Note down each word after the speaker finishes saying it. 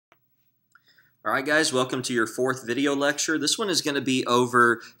Alright guys, welcome to your fourth video lecture. This one is going to be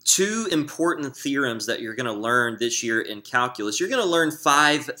over two important theorems that you're going to learn this year in calculus. You're going to learn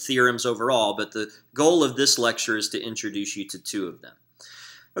 5 theorems overall, but the goal of this lecture is to introduce you to 2 of them.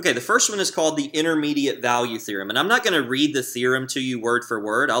 Okay, the first one is called the intermediate value theorem, and I'm not going to read the theorem to you word for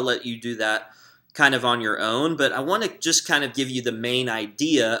word. I'll let you do that kind of on your own, but I want to just kind of give you the main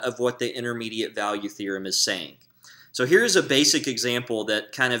idea of what the intermediate value theorem is saying. So here's a basic example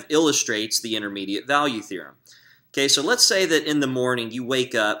that kind of illustrates the intermediate value theorem. Okay, so let's say that in the morning you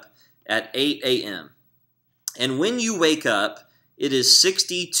wake up at 8 a.m. and when you wake up, it is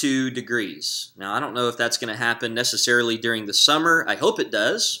 62 degrees. Now, I don't know if that's going to happen necessarily during the summer. I hope it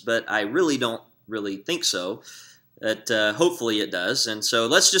does, but I really don't think so. But hopefully it does. And so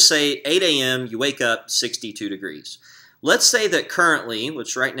let's just say 8 a.m. you wake up 62 degrees. Let's say that currently,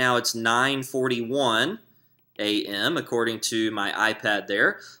 which right now it's 9:41 a.m. according to my iPad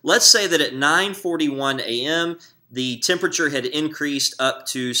there. Let's say that at 9:41 a.m. the temperature had increased up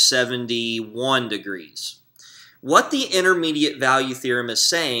to 71 degrees. What the intermediate value theorem is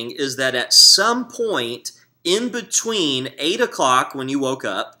saying is that at some point in between 8 o'clock when you woke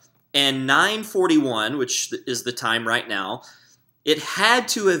up and 9:41, which is the time right now, it had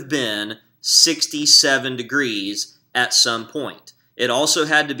to have been 67 degrees at some point. It also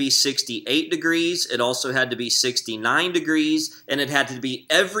had to be 68 degrees, it also had to be 69 degrees, and it had to be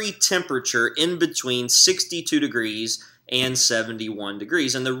every temperature in between 62 degrees and 71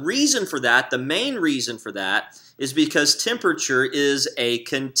 degrees. And the reason for that, the main reason for that, is because temperature is a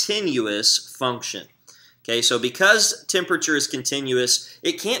continuous function. Okay, so because temperature is continuous,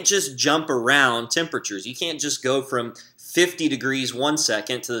 it can't just jump around temperatures. You can't just go from 50 degrees one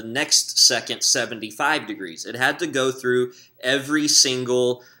second to the next second 75 degrees. It had to go through every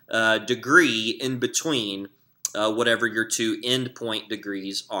single degree in between whatever your 2 endpoint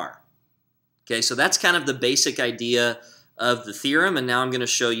degrees are. Okay, so that's kind of the basic idea of the theorem, and now I'm going to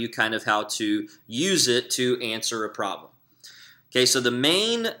show you kind of how to use it to answer a problem. Okay, so the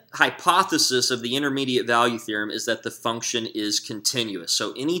main hypothesis of the intermediate value theorem is that the function is continuous.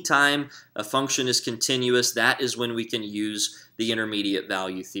 So anytime a function is continuous, that is when we can use the intermediate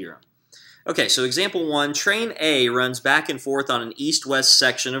value theorem. Okay, so example 1, train A runs back and forth on an east-west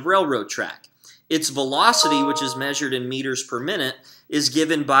section of railroad track. Its velocity, which is measured in meters per minute, is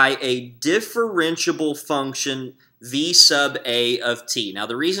given by a differentiable function v sub a of t. Now,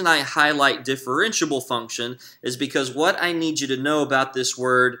 the reason I highlight differentiable function is because what I need you to know about this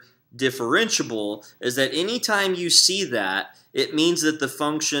word differentiable is that anytime you see that, it means that the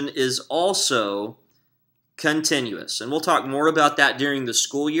function is also continuous. And we'll talk more about that during the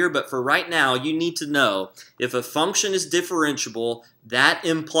school year, but for right now, you need to know if a function is differentiable, that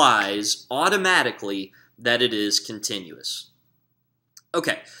implies automatically that it is continuous.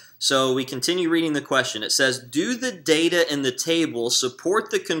 Okay. So we continue reading the question. It says, do the data in the table support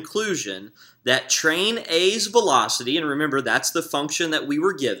the conclusion that train A's velocity, and remember that's the function that we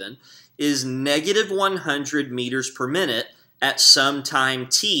were given, is negative 100 meters per minute at some time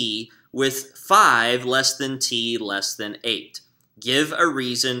t with 5 less than t less than 8. Give a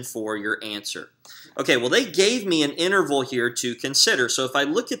reason for your answer. Okay, well they gave me an interval here to consider. So if I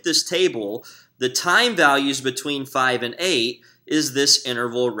look at this table, the time values between 5 and 8 is this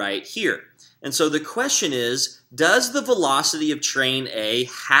interval right here. And so the question is, does the velocity of train A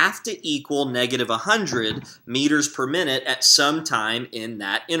have to equal negative 100 meters per minute at some time in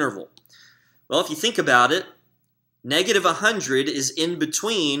that interval? Well, if you think about it, negative 100 is in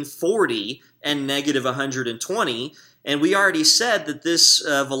between 40 and negative 120, and we already said that this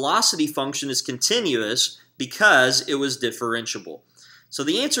velocity function is continuous because it was differentiable. So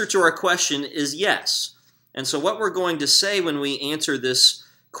the answer to our question is yes. And so what we're going to say when we answer this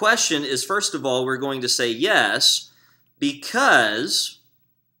question is, first of all, we're going to say yes because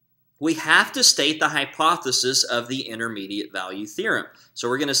we have to state the hypothesis of the intermediate value theorem. So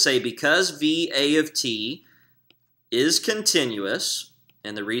we're going to say because VA of t is continuous,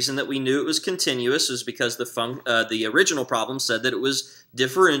 and the reason that we knew it was continuous is because the original problem said that it was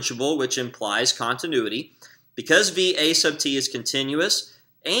differentiable, which implies continuity. Because VA sub t is continuous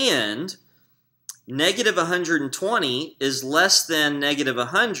and negative 120 is less than negative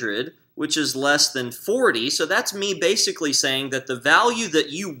 100, which is less than 40. So that's me basically saying that the value that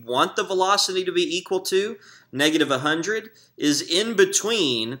you want the velocity to be equal to, negative 100, is in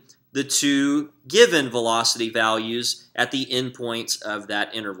between the 2 given velocity values at the endpoints of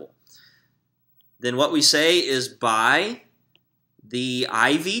that interval. Then what we say is by the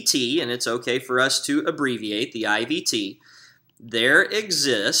IVT, and it's okay for us to abbreviate the IVT, there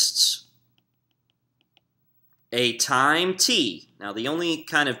exists a time t. Now, the only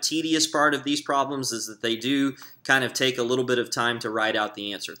kind of tedious part of these problems is that they do kind of take a little bit of time to write out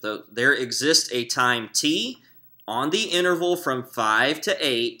the answer. So there exists a time t on the interval from 5 to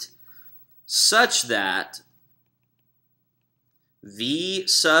 8 such that v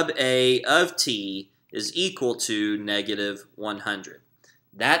sub a of t is equal to negative 100.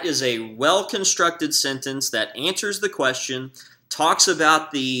 That is a well-constructed sentence that answers the question, talks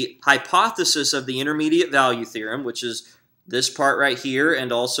about the hypothesis of the intermediate value theorem, which is this part right here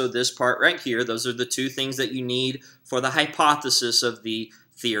and also this part right here. Those are the two things that you need for the hypothesis of the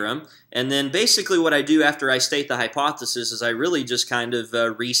theorem. And then basically what I do after I state the hypothesis is I really just kind of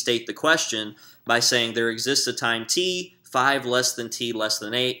restate the question by saying there exists a time t, 5 less than t less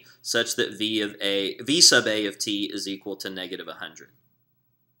than 8, such that v sub a of t is equal to negative 100.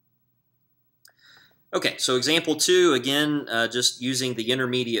 Okay, so example 2, again, just using the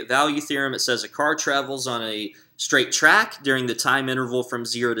intermediate value theorem. It says a car travels on a straight track during the time interval from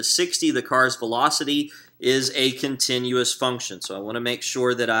 0 to 60. The car's velocity is a continuous function. So I want to make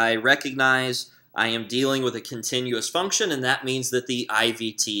sure that I recognize I am dealing with a continuous function, and that means that the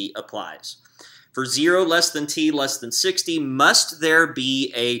IVT applies. For 0 less than t less than 60, must there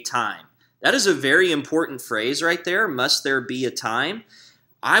be a time? That is a very important phrase right there, must there be a time?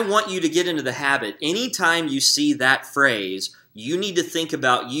 I want you to get into the habit. Anytime you see that phrase, you need to think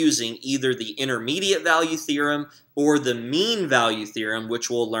about using either the intermediate value theorem or the mean value theorem,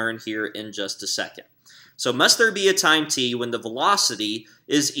 which we'll learn here in just a second. So must there be a time t when the velocity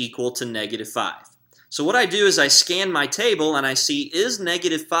is equal to negative 5? So what I do is I scan my table and I see, is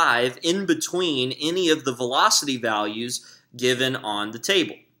negative 5 in between any of the velocity values given on the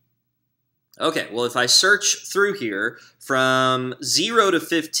table? Okay, well, if I search through here, from 0 to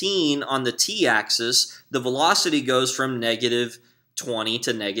 15 on the t-axis, the velocity goes from negative 20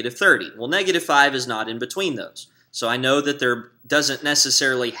 to negative 30. Well, negative 5 is not in between those. So I know that there doesn't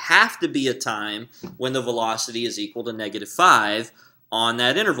necessarily have to be a time when the velocity is equal to negative 5 on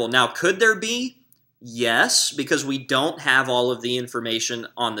that interval. Now, could there be? Yes, because we don't have all of the information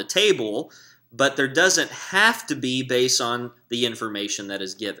on the table, but there doesn't have to be based on the information that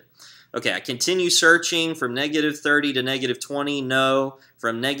is given. Okay, I continue searching from negative 30 to negative 20, no.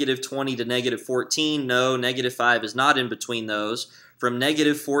 From negative 20 to negative 14, no. Negative 5 is not in between those. From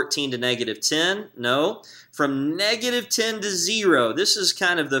negative 14 to negative 10, no. From negative 10 to 0, this is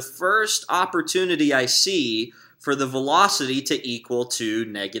kind of the first opportunity I see for the velocity to equal to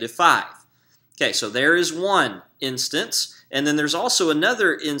negative 5. Okay, so there is one instance, and then there's also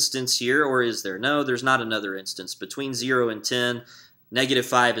another instance here, or is there? No, there's not another instance. Between 0 and 10, negative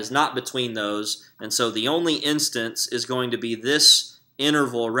 5 is not between those, and so the only instance is going to be this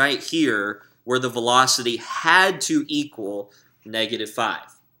interval right here where the velocity had to equal negative 5.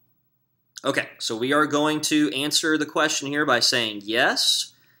 Okay, so we are going to answer the question here by saying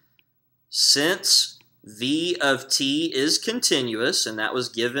yes, since v of t is continuous, and that was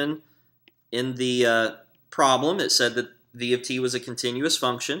given in the problem. It said that v of t was a continuous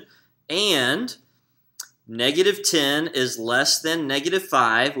function, and negative 10 is less than negative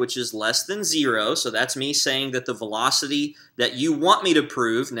 5, which is less than 0, so that's me saying that the velocity that you want me to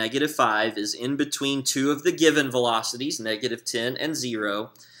prove, negative 5, is in between two of the given velocities, negative 10 and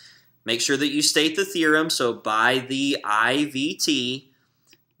 0. Make sure that you state the theorem, so by the IVT,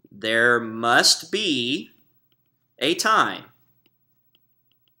 there must be a time.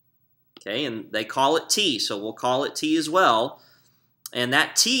 Okay, and they call it t, so we'll call it t as well. And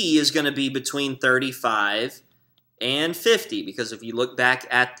that t is going to be between 35 and 50, because if you look back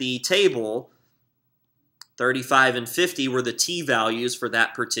at the table, 35 and 50 were the t values for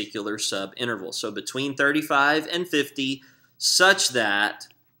that particular subinterval. So between 35 and 50, such that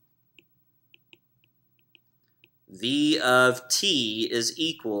v of t is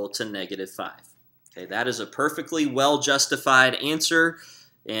equal to negative 5. Okay, that is a perfectly well-justified answer,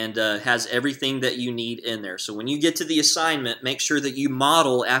 and has everything that you need in there. So when you get to the assignment, make sure that you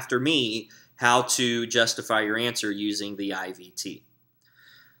model after me how to justify your answer using the IVT.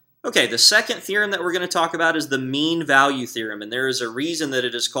 Okay, the second theorem that we're going to talk about is the mean value theorem, and there is a reason that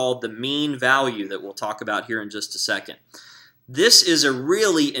it is called the mean value that we'll talk about here in just a second. This is a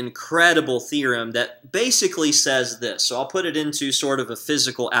really incredible theorem that basically says this, so I'll put it into sort of a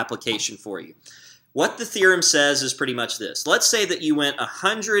physical application for you. What the theorem says is pretty much this. Let's say that you went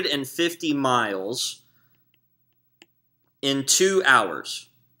 150 miles in 2 hours.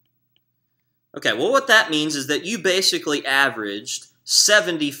 Okay, well, what that means is that you basically averaged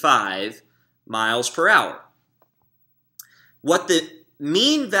 75 miles per hour. What the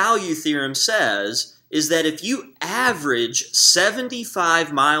mean value theorem says is that if you average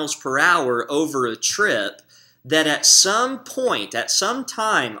 75 miles per hour over a trip, that at some point, at some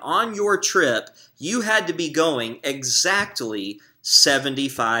time on your trip, you had to be going exactly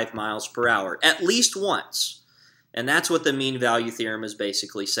 75 miles per hour, at least once. And that's what the mean value theorem is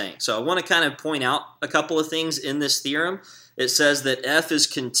basically saying. So I want to kind of point out a couple of things in this theorem. It says that f is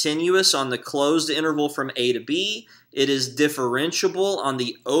continuous on the closed interval from a to b. It is differentiable on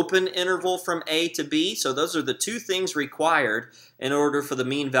the open interval from a to b. So those are the two things required in order for the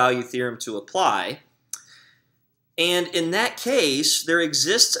mean value theorem to apply. And in that case, there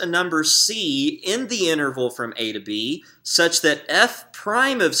exists a number c in the interval from a to b such that f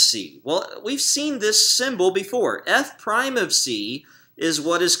prime of c, well, we've seen this symbol before. F prime of c is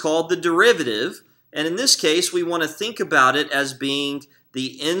what is called the derivative. And in this case, we want to think about it as being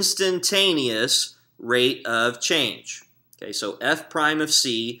the instantaneous rate of change. Okay, so f prime of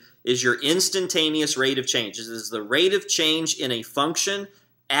c is your instantaneous rate of change. This is the rate of change in a function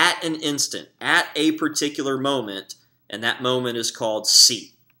at an instant, at a particular moment, and that moment is called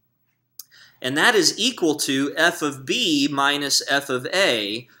c. And that is equal to f of b minus f of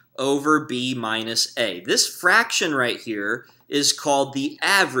a over b minus a. This fraction right here is called the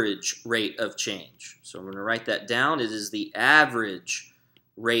average rate of change. So I'm going to write that down. It is the average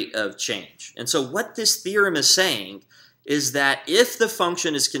rate of change. And so what this theorem is saying is that if the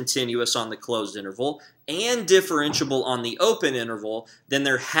function is continuous on the closed interval and differentiable on the open interval, then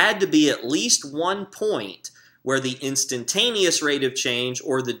there had to be at least one point where the instantaneous rate of change,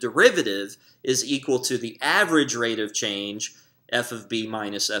 or the derivative, is equal to the average rate of change, f of b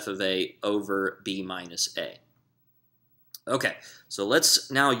minus f of a over b minus a. Okay, so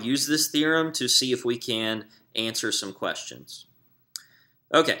let's now use this theorem to see if we can answer some questions.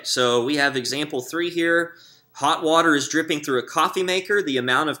 Okay, so we have example 3 here. Hot water is dripping through a coffee maker. The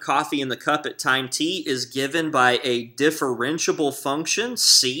amount of coffee in the cup at time t is given by a differentiable function,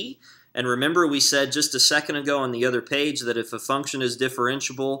 c. And remember, we said just a second ago on the other page that if a function is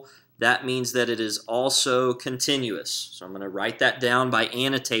differentiable, that means that it is also continuous. So I'm going to write that down by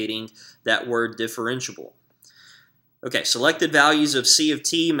annotating that word differentiable. Okay, selected values of c of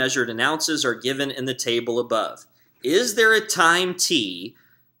t measured in ounces are given in the table above. Is there a time t?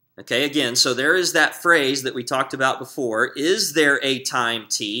 Okay, again, so there is that phrase that we talked about before. Is there a time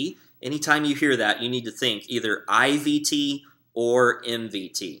t? Anytime you hear that, you need to think either IVT or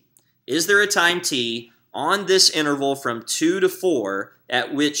MVT. Is there a time t on this interval from 2 to 4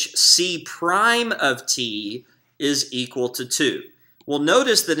 at which c prime of t is equal to 2? Well,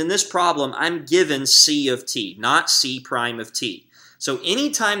 notice that in this problem, I'm given c of t, not c prime of t. So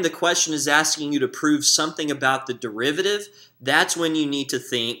anytime the question is asking you to prove something about the derivative, that's when you need to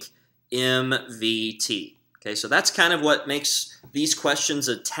think MVT. Okay, so that's kind of what makes these questions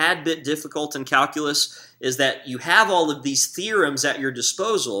a tad bit difficult in calculus, is that you have all of these theorems at your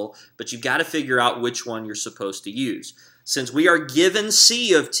disposal, but you've got to figure out which one you're supposed to use. Since we are given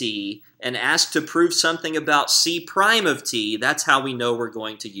c of t and asked to prove something about c prime of t, that's how we know we're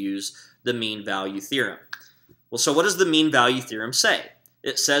going to use the mean value theorem. Well, so what does the mean value theorem say?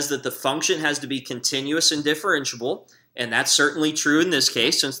 It says that the function has to be continuous and differentiable, and that's certainly true in this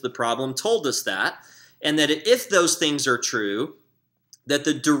case since the problem told us that, and that if those things are true, that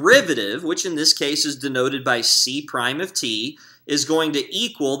the derivative, which in this case is denoted by c prime of t, is going to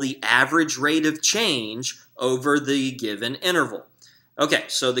equal the average rate of change over the given interval. Okay,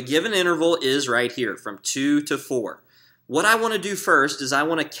 so the given interval is right here from 2 to 4. What I want to do first is I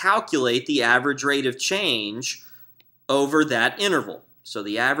want to calculate the average rate of change over that interval. So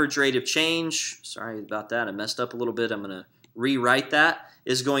the average rate of change, sorry about that, I messed up a little bit, I'm going to rewrite that,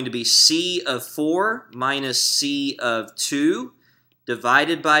 is going to be c of 4 minus c of 2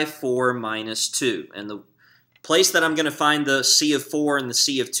 divided by 4 minus 2. And the place that I'm going to find the c of 4 and the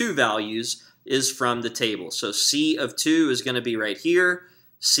c of 2 values is from the table. So c of 2 is going to be right here.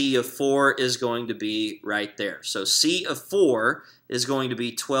 C of 4 is going to be right there. So c of 4 is going to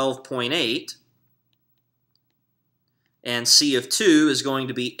be 12.8. And c of 2 is going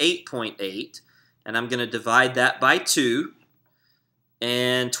to be 8.8. And I'm going to divide that by 2.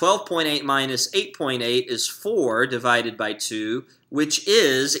 And 12.8 minus 8.8 is 4 divided by 2, which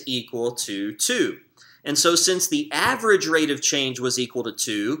is equal to 2. And so since the average rate of change was equal to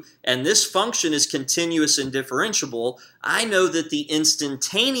 2, and this function is continuous and differentiable, I know that the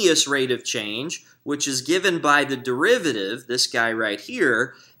instantaneous rate of change, which is given by the derivative, this guy right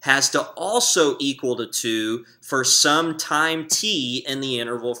here, has to also equal to 2 for some time t in the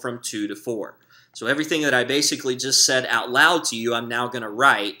interval from 2 to 4. So everything that I basically just said out loud to you, I'm now going to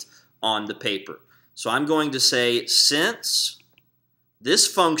write on the paper. So I'm going to say, since this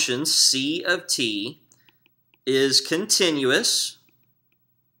function, c of t, is continuous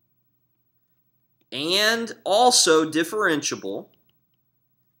and also differentiable,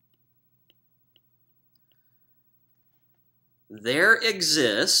 there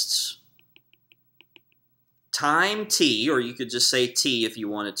exists time t, or you could just say t if you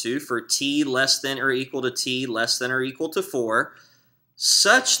wanted to, for t less than or equal to t less than or equal to 4,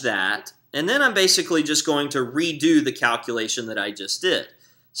 such that, and then I'm basically just going to redo the calculation that I just did.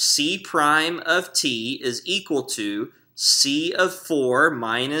 C prime of t is equal to c of 4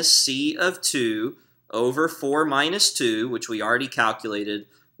 minus c of 2 over 4 minus 2, which we already calculated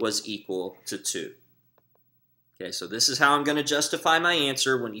was equal to 2. Okay, so this is how I'm going to justify my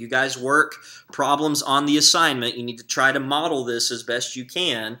answer. When you guys work problems on the assignment, you need to try to model this as best you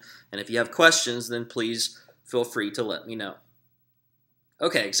can. And if you have questions, then please feel free to let me know.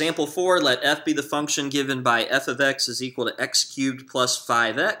 Okay, example 4, let f be the function given by f of x is equal to x cubed plus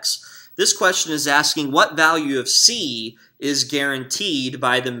 5x. This question is asking what value of c is guaranteed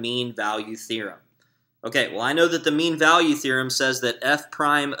by the mean value theorem. Okay, well I know that the mean value theorem says that f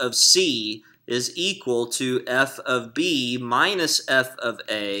prime of c is equal to f of b minus f of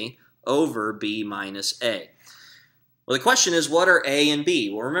a over b minus a. Well, the question is, what are a and b?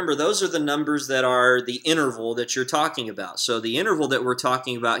 Well, remember, those are the numbers that are the interval that you're talking about. So the interval that we're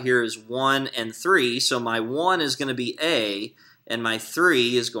talking about here is 1 and 3. So my 1 is going to be a, and my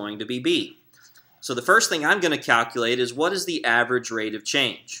 3 is going to be b. So the first thing I'm going to calculate is what is the average rate of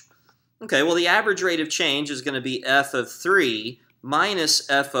change? Okay, well, the average rate of change is going to be f of 3 minus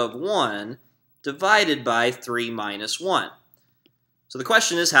f of 1 divided by 3 minus 1. So the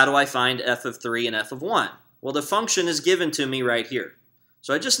question is, how do I find f of 3 and f of 1? Well, the function is given to me right here.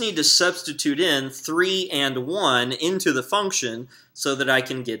 So I just need to substitute in 3 and 1 into the function so that I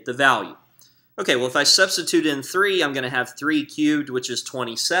can get the value. Okay, well, if I substitute in 3, I'm going to have 3 cubed, which is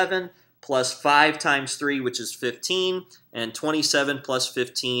 27, plus 5 times 3, which is 15, and 27 plus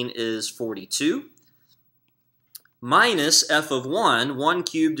 15 is 42. Minus f of 1, 1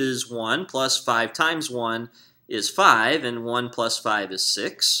 cubed is 1, plus 5 times 1 is 5, and 1 plus 5 is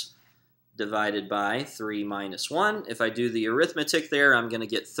 6. Divided by 3 minus 1. If I do the arithmetic there, I'm going to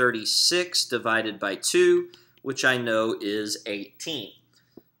get 36 divided by 2, which I know is 18.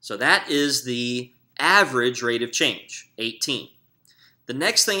 So that is the average rate of change, 18. The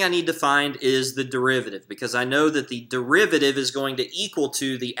next thing I need to find is the derivative, because I know that the derivative is going to equal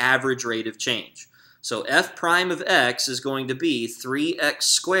to the average rate of change. So f prime of x is going to be 3x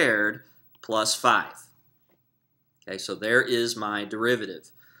squared plus 5. Okay, so there is my derivative.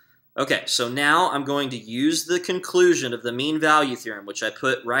 Okay, so now I'm going to use the conclusion of the mean value theorem, which I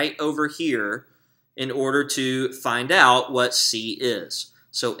put right over here, in order to find out what c is.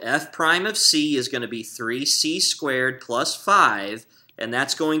 So f prime of c is going to be 3c squared plus 5, and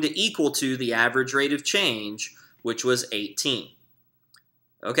that's going to equal to the average rate of change, which was 18.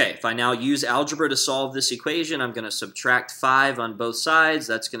 Okay, if I now use algebra to solve this equation, I'm going to subtract 5 on both sides.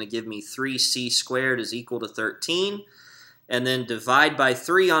 That's going to give me 3c squared is equal to 13. And then divide by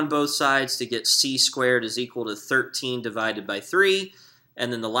 3 on both sides to get c squared is equal to 13 divided by 3.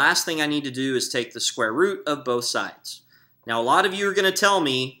 And then the last thing I need to do is take the square root of both sides. Now, a lot of you are going to tell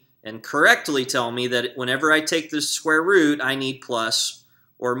me, and correctly tell me, that whenever I take the square root, I need plus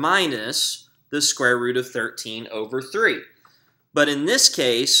or minus the square root of 13 over 3. But in this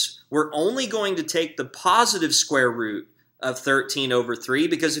case, we're only going to take the positive square root of 13 over 3,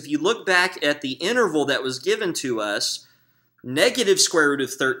 because if you look back at the interval that was given to us, negative square root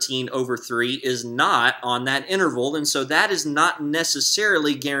of 13 over 3 is not on that interval, and so that is not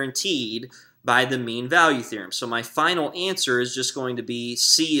necessarily guaranteed by the mean value theorem. So my final answer is just going to be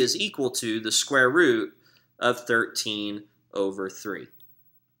c is equal to the square root of 13 over 3.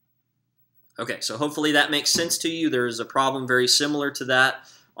 Okay, so hopefully that makes sense to you. There is a problem very similar to that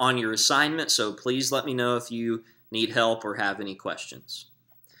on your assignment, so please let me know if you need help or have any questions.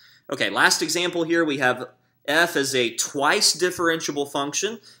 Okay, last example here, we have f as a twice differentiable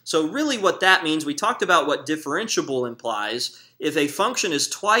function. So really what that means, we talked about what differentiable implies. If a function is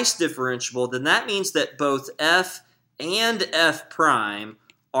twice differentiable, then that means that both f and f prime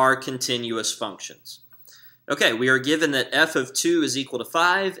are continuous functions. Okay, we are given that f of 2 is equal to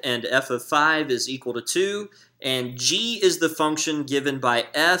 5 and f of 5 is equal to 2, and g is the function given by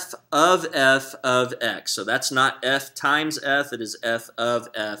f of x. So that's not f times f, it is f of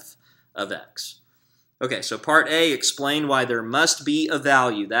x. Okay, so part A, explain why there must be a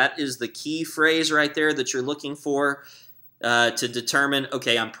value. That is the key phrase right there that you're looking for to determine,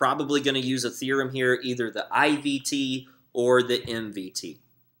 okay, I'm probably going to use a theorem here, either the IVT or the MVT.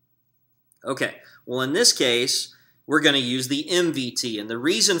 Okay, well in this case, we're going to use the MVT. And the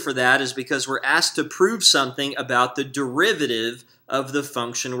reason for that is because we're asked to prove something about the derivative of the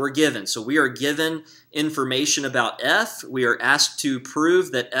function we're given. So we are given information about f. We are asked to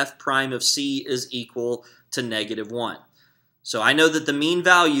prove that f prime of c is equal to -1. So I know that the mean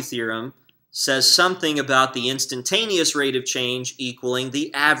value theorem says something about the instantaneous rate of change equaling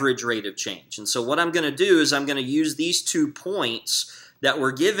the average rate of change. And so what I'm going to do is I'm going to use these 2 points that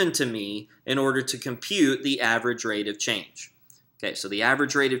were given to me in order to compute the average rate of change. Okay, so the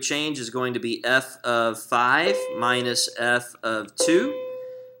average rate of change is going to be f of 5 minus f of 2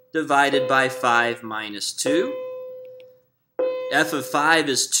 divided by 5 minus 2. F of 5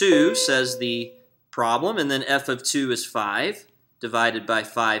 is 2, says the problem, and then f of 2 is 5 divided by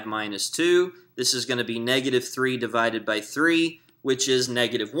 5 minus 2. This is going to be -3 divided by 3, which is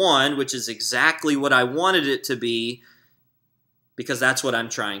 -1, which is exactly what I wanted it to be because that's what I'm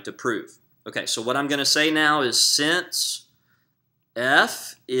trying to prove. Okay, so what I'm going to say now is since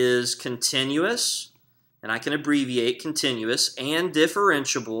f is continuous, and I can abbreviate continuous, and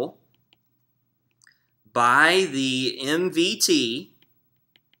differentiable by the MVT,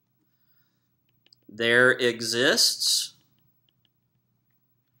 there exists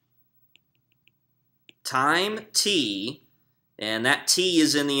time t, and that t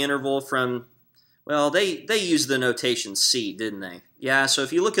is in the interval from, well, they used the notation c, didn't they? Yeah, so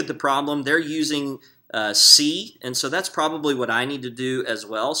if you look at the problem, they're using c, and so that's probably what I need to do as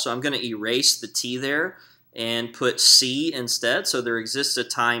well. So I'm going to erase the t there and put c instead. So there exists a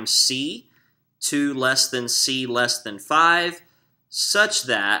time c, 2 less than c less than 5, such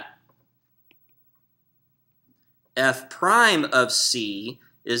that f prime of c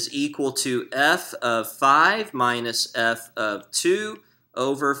is equal to f of 5 minus f of 2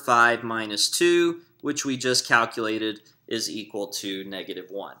 over 5 minus 2, which we just calculated is equal to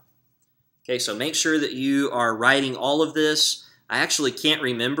 -1. Okay, so make sure that you are writing all of this. I actually can't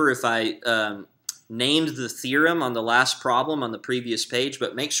remember if I named the theorem on the last problem on the previous page,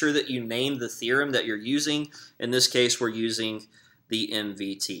 but make sure that you name the theorem that you're using. In this case, we're using the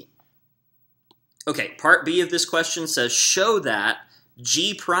MVT. Okay, part B of this question says, show that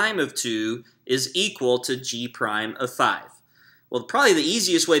g prime of 2 is equal to g prime of 5. Well, probably the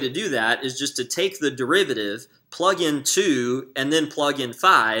easiest way to do that is just to take the derivative, plug in 2, and then plug in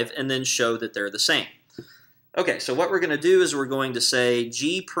 5, and then show that they're the same. Okay, so what we're going to do is we're going to say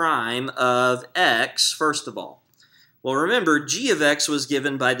g prime of x, first of all. Well, remember, g of x was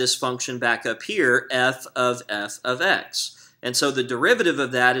given by this function back up here, f of x. And so the derivative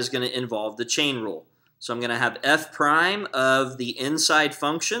of that is going to involve the chain rule. So I'm going to have f prime of the inside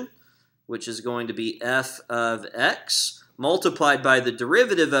function, which is going to be f of x, multiplied by the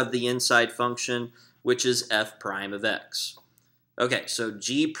derivative of the inside function, which is f prime of x. Okay, so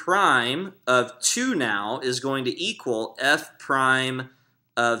g prime of 2 now is going to equal f prime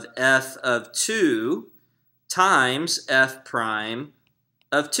of f of 2 times f prime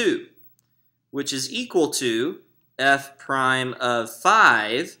of 2, which is equal to f prime of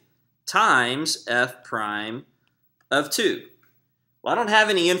 5 times f prime of 2. Well, I don't have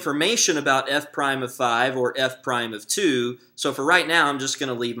any information about f prime of 5 or f prime of 2, so for right now, I'm just going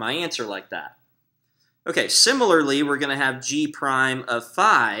to leave my answer like that. Okay, similarly, we're going to have g prime of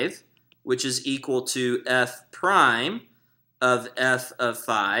 5, which is equal to f prime of f of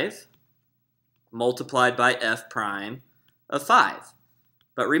 5 multiplied by f prime of 5.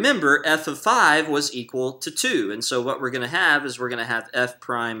 But remember, f of 5 was equal to 2, and so what we're going to have is we're going to have f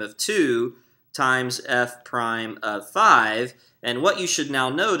prime of 2 times f prime of 5, and what you should now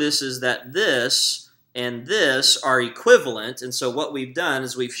notice is that this and this are equivalent, and so what we've done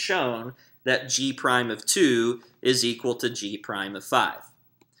is we've shown that g prime of 2 is equal to g prime of 5.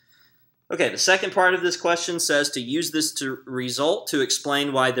 Okay, the second part of this question says to use this result to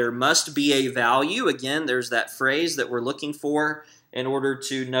explain why there must be a value. Again, there's that phrase that we're looking for in order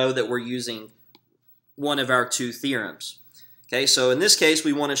to know that we're using one of our 2 theorems. Okay, so in this case,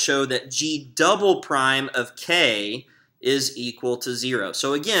 we want to show that g double prime of k is equal to 0.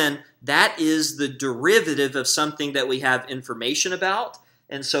 So again, that is the derivative of something that we have information about,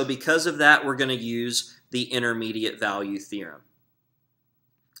 and so because of that, we're going to use the intermediate value theorem.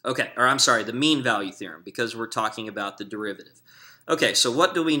 Okay, or I'm sorry, the mean value theorem, because we're talking about the derivative. Okay, so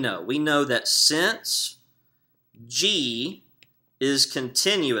what do we know? We know that since g is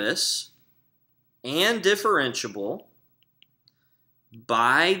continuous and differentiable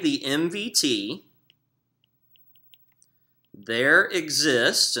by the MVT, there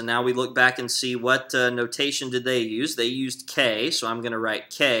exists, and now we look back and see what notation did they use. They used k, so I'm going to write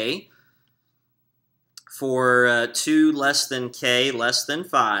k for 2 less than k less than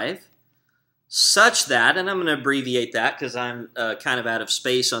 5, such that, and I'm going to abbreviate that because I'm kind of out of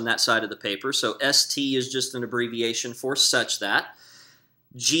space on that side of the paper, so ST is just an abbreviation for such that,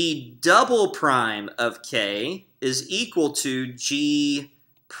 G double prime of K is equal to G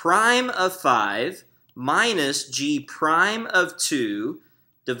prime of 5 minus G prime of 2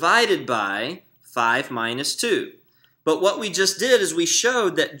 divided by 5 minus 2. But what we just did is we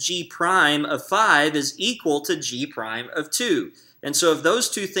showed that G prime of 5 is equal to G prime of 2. And so if those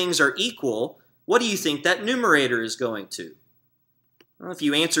two things are equal, what do you think that numerator is going to? Well, if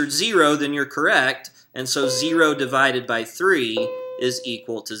you answered 0, then you're correct. And so 0 divided by 3 is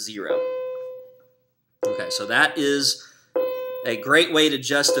equal to 0. Okay, so that is a great way to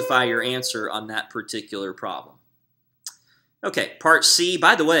justify your answer on that particular problem. Okay, part C.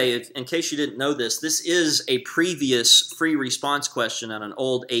 By the way, in case you didn't know this, this is a previous free response question on an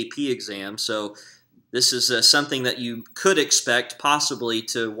old AP exam, so this is something that you could expect possibly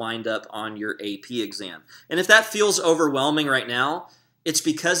to wind up on your AP exam. And if that feels overwhelming right now, it's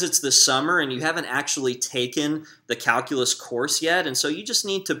because it's the summer and you haven't actually taken the calculus course yet, and so you just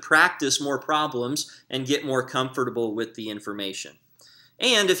need to practice more problems and get more comfortable with the information.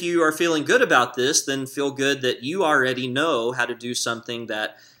 And if you are feeling good about this, then feel good that you already know how to do something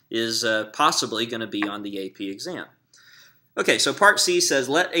that is possibly going to be on the AP exam. Okay, so part C says,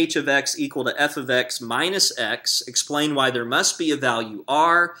 let h of x equal to f of x minus x. Explain why there must be a value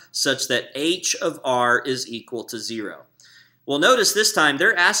r such that h of r is equal to 0. Well, notice this time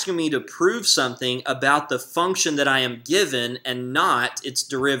they're asking me to prove something about the function that I am given and not its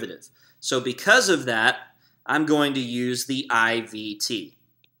derivative. So because of that, I'm going to use the IVT.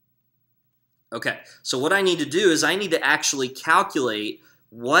 Okay, so what I need to do is I need to actually calculate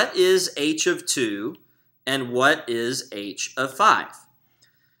what is h of 2 and what is h of 5.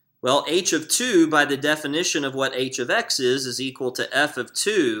 Well, h of 2, by the definition of what h of x is equal to f of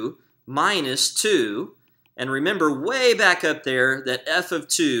 2 minus 2. And remember way back up there that f of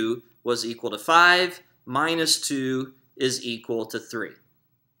 2 was equal to 5 minus 2 is equal to 3.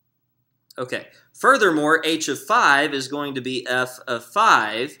 Okay, furthermore, h of 5 is going to be f of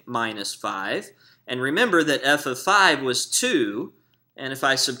 5 minus 5. And remember that f of 5 was 2, and if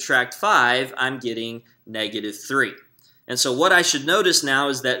I subtract 5, I'm getting negative 3. And so what I should notice now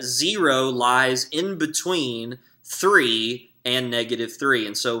is that 0 lies in between 3 and negative 3.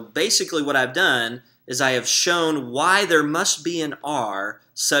 And so basically what I've done is I have shown why there must be an r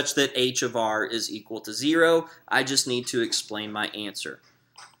such that h of r is equal to 0. I just need to explain my answer.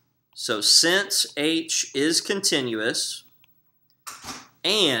 So since h is continuous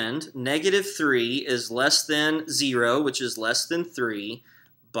and negative 3 is less than 0, which is less than 3,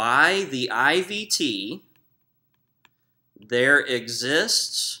 by the IVT, there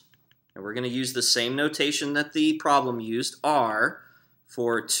exists, and we're going to use the same notation that the problem used, r,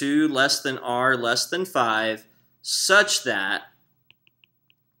 for 2 less than r less than 5, such that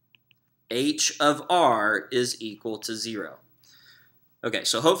h of r is equal to 0. Okay,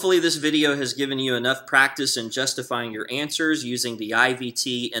 so hopefully this video has given you enough practice in justifying your answers using the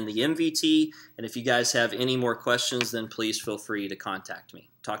IVT and the MVT. And if you guys have any more questions, then please feel free to contact me.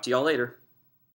 Talk to y'all later.